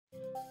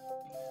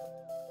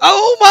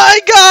my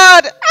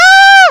god!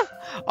 Ah!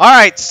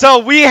 Alright, so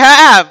we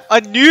have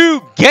a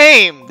new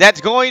game that's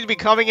going to be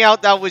coming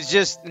out that was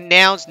just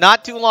announced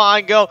not too long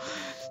ago.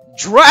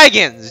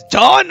 Dragons,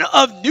 Dawn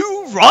of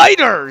New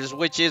Riders,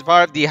 which is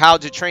part of the How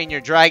to Train Your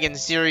Dragon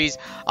series.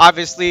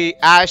 Obviously,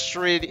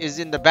 Astrid is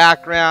in the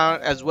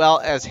background, as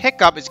well as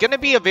Hiccup. It's going to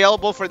be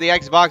available for the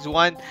Xbox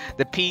One,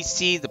 the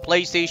PC, the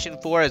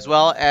PlayStation 4, as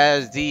well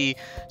as the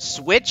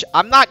Switch.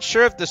 I'm not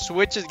sure if the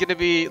Switch is going to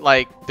be,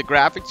 like, the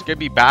graphics are going to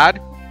be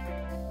bad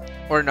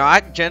or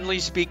not. Generally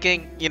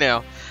speaking, you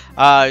know,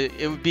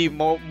 it would be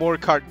more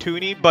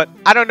cartoony, but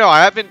I don't know.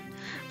 I haven't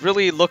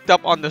really looked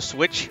up on the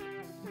Switch.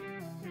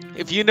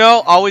 If you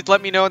know, always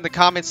let me know in the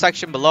comment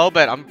section below,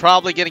 but I'm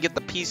probably going to get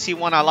the PC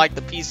one. I like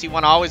the PC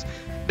one always.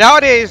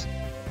 Nowadays,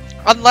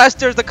 unless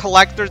there's a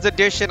collector's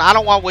edition, I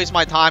don't want to waste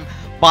my time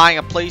buying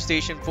a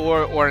PlayStation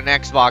 4 or an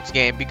Xbox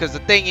game, because the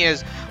thing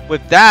is,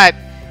 with that,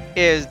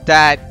 is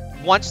that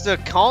once the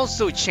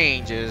console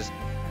changes,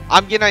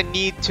 I'm going to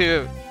need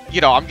to, you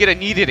know, I'm going to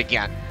need it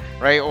again,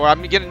 right? Or I'm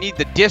going to need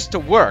the disc to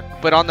work.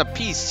 But on the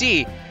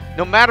PC,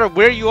 no matter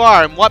where you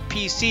are and what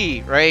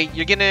PC, right,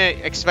 you're gonna,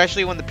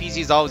 especially when the PC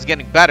is always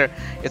getting better,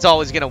 it's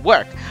always gonna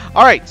work.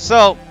 Alright,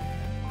 so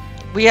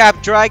we have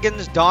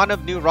Dragons, Dawn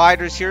of New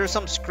Riders. Here are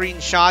some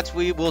screenshots.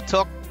 We will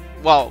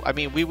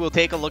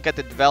take a look at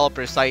the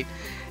developer site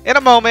in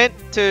a moment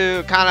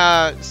to kind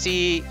of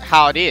see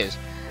how it is.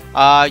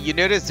 You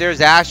notice there's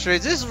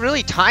Astrid. This is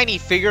really tiny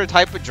figure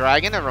type of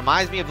dragon. It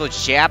reminds me of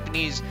those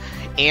Japanese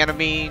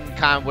anime,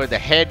 kind of where the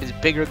head is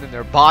bigger than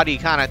their body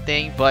kind of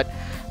thing, but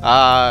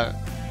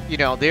you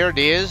know, there it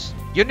is.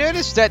 You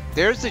notice that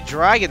there's a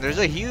dragon. There's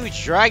a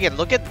huge dragon.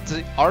 Look at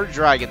our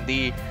dragon.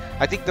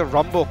 I think the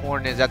rumble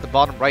horn is at the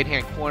bottom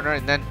right-hand corner,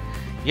 and then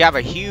you have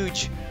a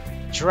huge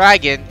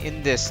dragon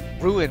in this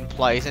ruin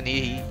place, and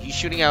he's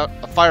shooting out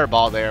a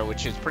fireball there,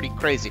 which is pretty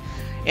crazy.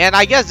 And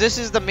I guess this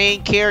is the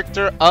main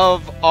character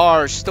of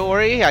our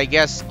story. I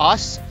guess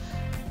us.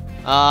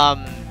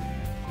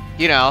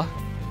 You know,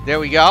 there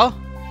we go.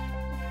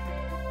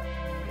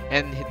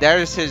 And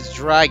there's his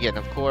dragon,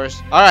 of course.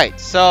 All right,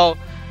 so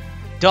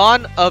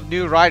Dawn of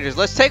New Riders.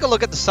 Let's take a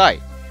look at the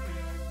site.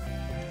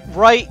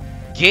 Right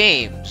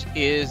Games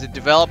is the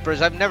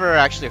developers. I've never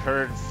actually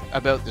heard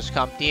about this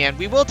company, and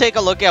we will take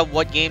a look at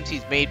what games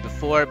he's made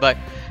before. But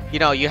you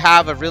know, you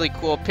have a really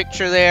cool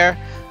picture there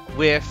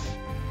with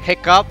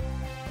Hiccup,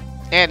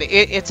 and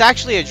it's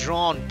actually a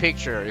drawn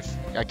picture. If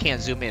I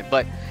can't zoom in,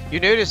 but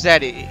you notice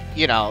that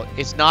you know,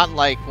 it's not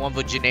like one of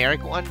the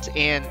generic ones.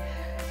 And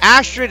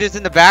Astrid is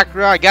in the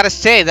background. I gotta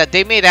say that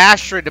they made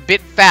Astrid a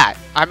bit fat.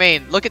 I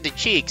mean, look at the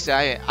cheeks.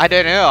 I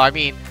don't know. I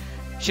mean,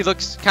 she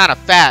looks kind of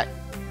fat.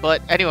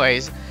 But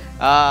anyways,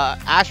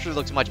 Astrid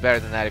looks much better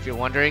than that, if you're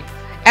wondering.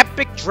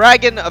 Epic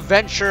Dragon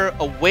Adventure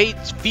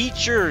awaits.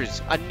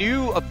 Features a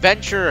new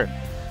adventure.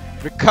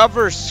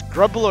 Recover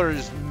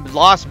Scribbler's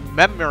lost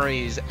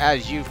memories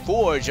as you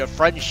forge a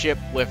friendship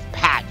with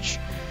Patch,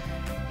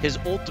 his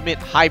ultimate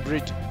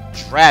hybrid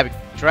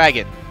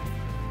dragon.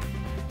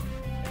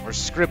 Or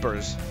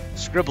Scribblers.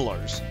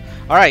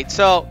 Alright,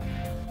 so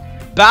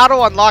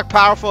battle, unlock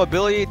powerful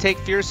ability, take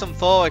fearsome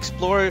foe,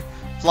 explore,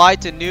 fly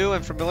to new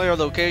and familiar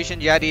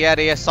location, yada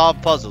yada yada, solve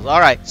puzzles.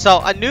 Alright,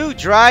 so a new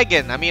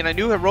dragon, a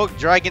new heroic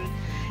dragon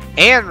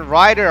and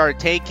rider are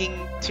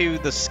taking to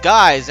the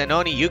skies, and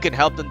only you can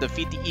help them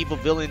defeat the evil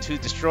villains who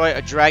destroy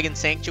a dragon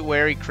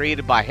sanctuary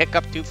created by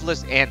Hiccup,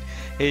 Toothless, and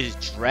his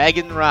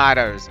dragon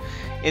riders.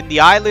 In the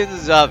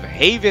islands of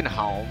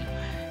Havenholme,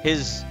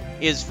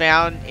 is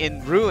found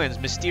in ruins.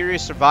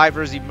 Mysterious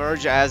survivors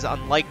emerge as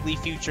unlikely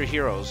future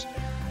heroes.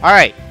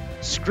 Alright,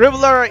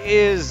 Scribbler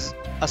is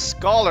a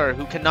scholar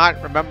who cannot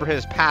remember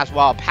his past,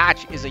 while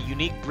Patch is a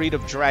unique breed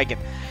of dragon.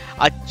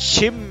 A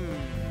chimeragon.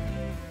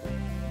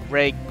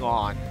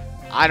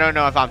 I don't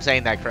know if I'm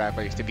saying that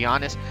correctly, to be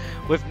honest.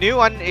 With new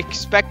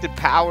unexpected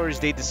powers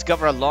they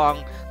discover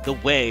along the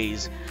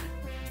ways.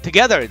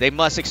 Together, they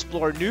must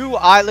explore new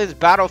islands,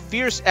 battle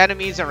fierce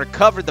enemies, and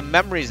recover the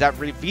memories that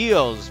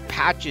reveals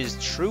Patch's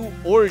true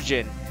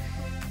origin.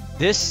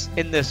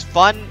 In this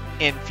fun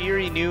and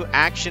fury new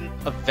action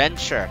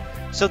adventure.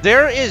 So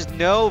there is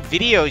no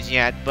videos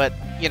yet, but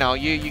you know,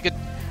 you could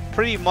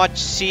pretty much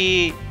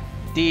see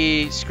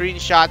the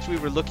screenshots we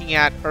were looking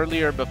at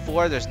earlier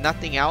before. There's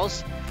nothing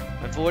else.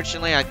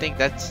 Unfortunately, I think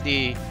that's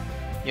the,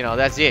 you know,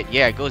 that's it.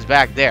 Yeah, it goes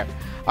back there.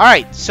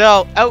 Alright,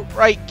 so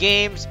Outright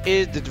Games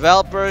is the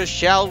developers.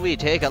 Shall we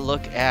take a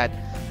look at,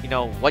 you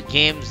know, what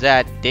games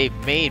that they've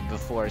made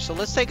before? So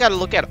let's take a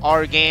look at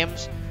our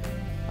games.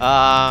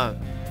 Oh,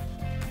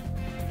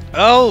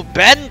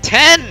 Ben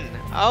 10!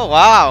 Oh,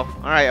 wow.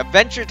 Alright,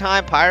 Adventure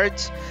Time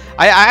Pirates.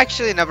 I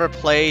actually never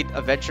played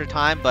Adventure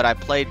Time, but I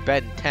played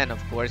Ben 10,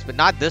 of course, but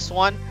not this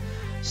one.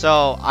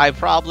 So, I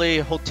probably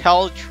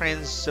Hotel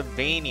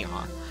Transylvania.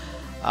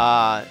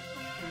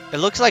 It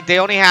looks like they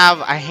only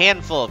have a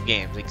handful of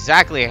games.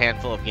 Exactly a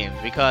handful of games.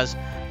 Because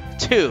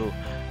 2,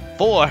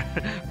 4,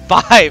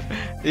 5.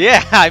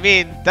 Yeah, I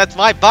mean, that's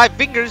my 5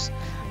 fingers.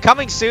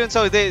 Coming soon.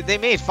 So they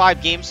made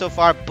 5 games so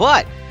far.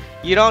 But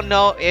you don't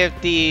know if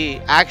the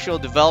actual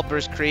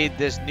developers create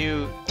this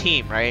new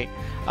team, right?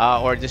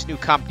 Or this new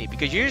company,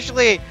 because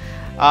usually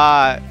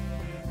uh,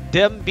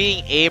 them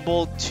being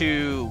able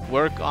to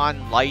work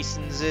on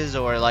licenses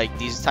or like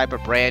these type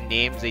of brand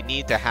names, they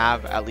need to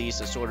have at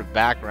least a sort of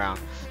background.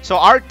 So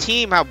our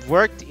team have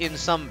worked in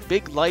some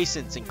big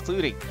license,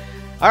 including.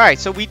 All right,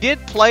 so we did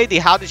play the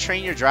How to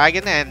Train Your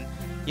Dragon, and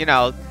you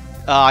know,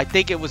 I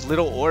think it was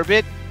Little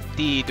Orbit.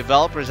 The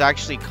developers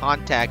actually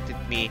contacted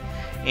me,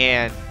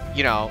 and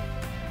you know,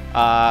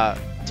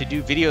 to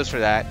do videos for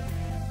that,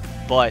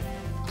 but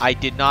I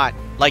did not.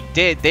 Like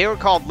they were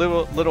called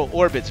little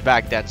orbits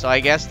back then, so I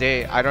guess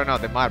I don't know,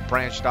 they might have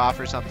branched off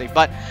or something.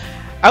 But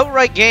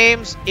Outright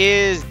Games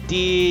is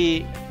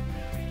the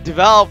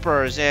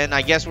developers, and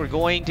I guess we're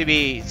going to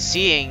be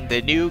seeing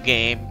the new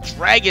game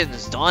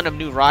Dragons Dawn of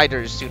New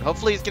Riders soon.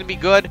 Hopefully it's gonna be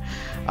good.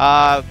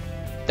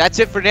 That's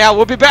it for now.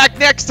 We'll be back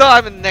next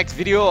time in the next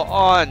video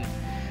on,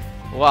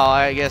 well,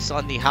 I guess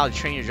on the How to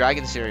Train Your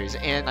Dragon series,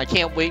 and I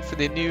can't wait for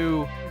the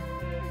new,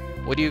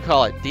 what do you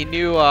call it? The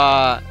new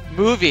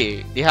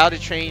movie, the How to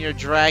Train Your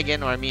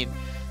Dragon, or I mean,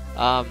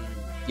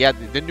 yeah,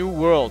 the new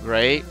world,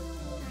 right?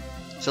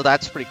 So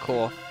that's pretty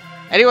cool.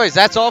 Anyways,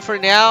 that's all for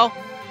now,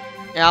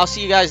 and I'll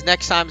see you guys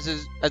next time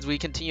as we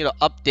continue to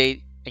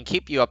update and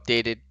keep you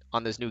updated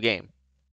on this new game.